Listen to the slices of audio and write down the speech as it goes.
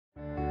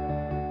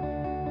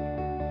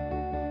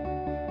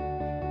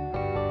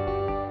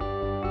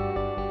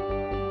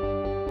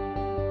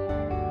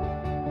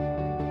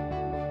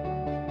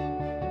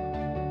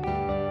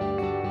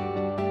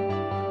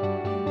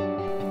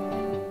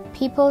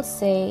People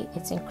say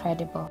it's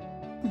incredible.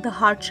 The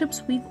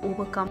hardships we've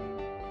overcome.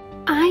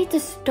 I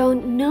just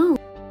don't know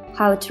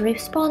how to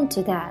respond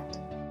to that.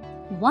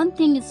 One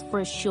thing is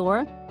for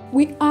sure.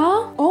 We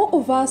are, all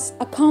of us,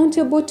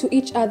 accountable to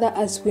each other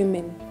as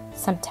women.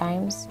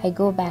 Sometimes I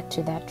go back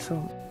to that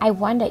room. I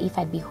wonder if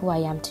I'd be who I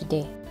am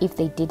today if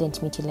they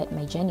didn't mutilate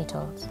my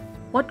genitals.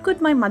 What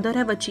could my mother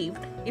have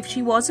achieved if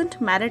she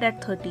wasn't married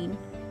at 13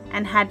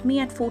 and had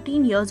me at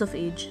 14 years of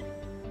age?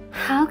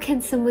 How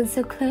can someone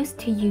so close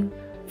to you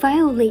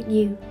violate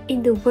you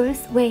in the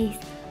worst ways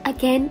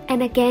again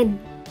and again?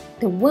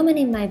 The women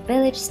in my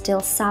village still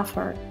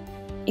suffer.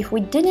 If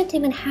we didn't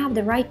even have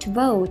the right to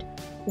vote,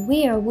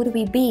 where would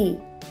we be?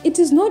 It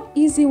is not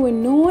easy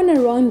when no one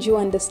around you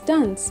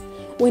understands,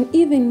 when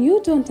even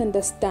you don't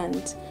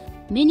understand.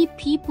 Many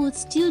people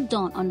still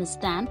don't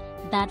understand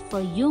that for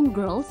young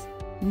girls,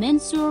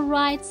 menstrual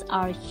rights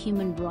are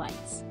human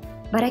rights.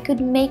 But I could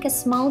make a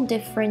small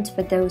difference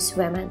for those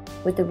women.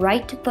 With the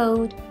right to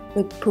vote,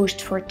 we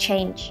pushed for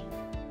change.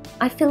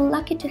 I feel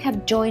lucky to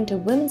have joined a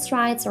women's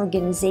rights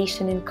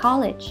organization in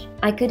college.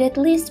 I could at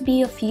least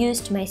be of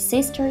use to my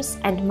sisters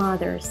and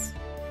mothers.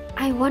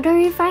 I wonder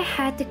if I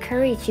had the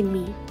courage in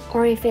me,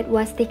 or if it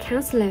was the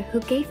counselor who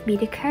gave me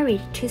the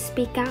courage to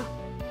speak out.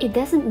 It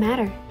doesn't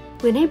matter.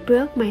 When I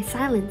broke my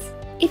silence,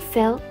 it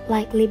felt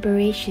like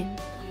liberation.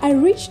 I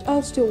reached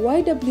out to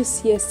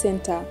YWCA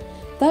Center.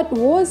 That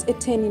was a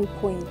turning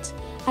point.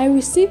 I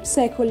received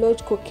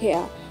psychological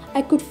care.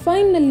 I could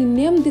finally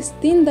name this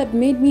thing that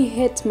made me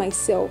hate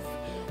myself: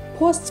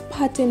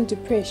 postpartum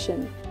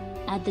depression.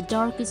 At the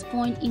darkest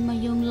point in my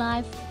young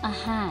life, a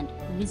hand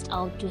reached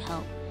out to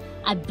help.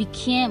 I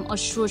became a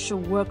social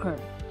worker.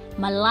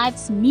 My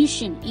life's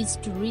mission is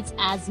to reach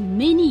as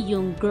many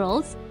young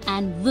girls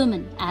and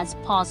women as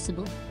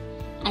possible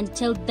and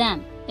tell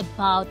them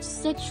about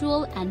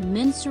sexual and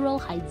menstrual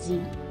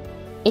hygiene.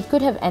 It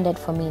could have ended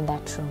for me in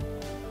that room,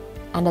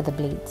 under the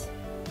blades.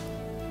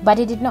 But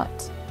it did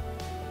not.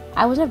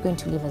 I was not going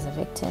to live as a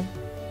victim,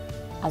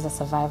 as a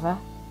survivor.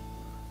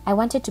 I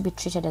wanted to be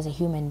treated as a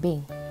human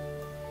being.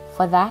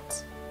 For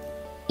that,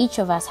 each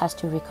of us has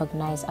to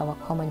recognize our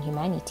common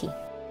humanity.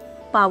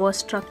 Power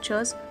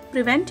structures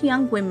prevent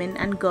young women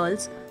and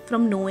girls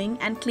from knowing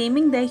and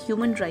claiming their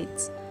human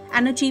rights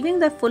and achieving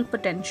their full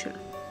potential.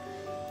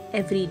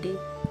 Every day,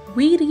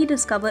 we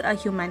rediscover our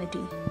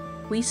humanity.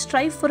 We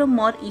strive for a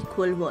more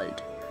equal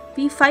world.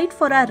 We fight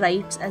for our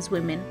rights as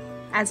women,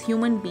 as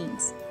human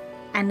beings.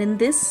 And in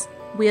this,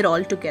 we are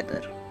all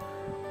together.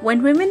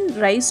 When women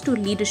rise to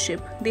leadership,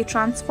 they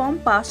transform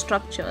power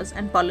structures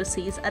and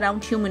policies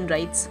around human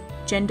rights,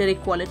 gender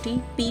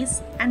equality,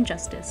 peace, and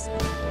justice.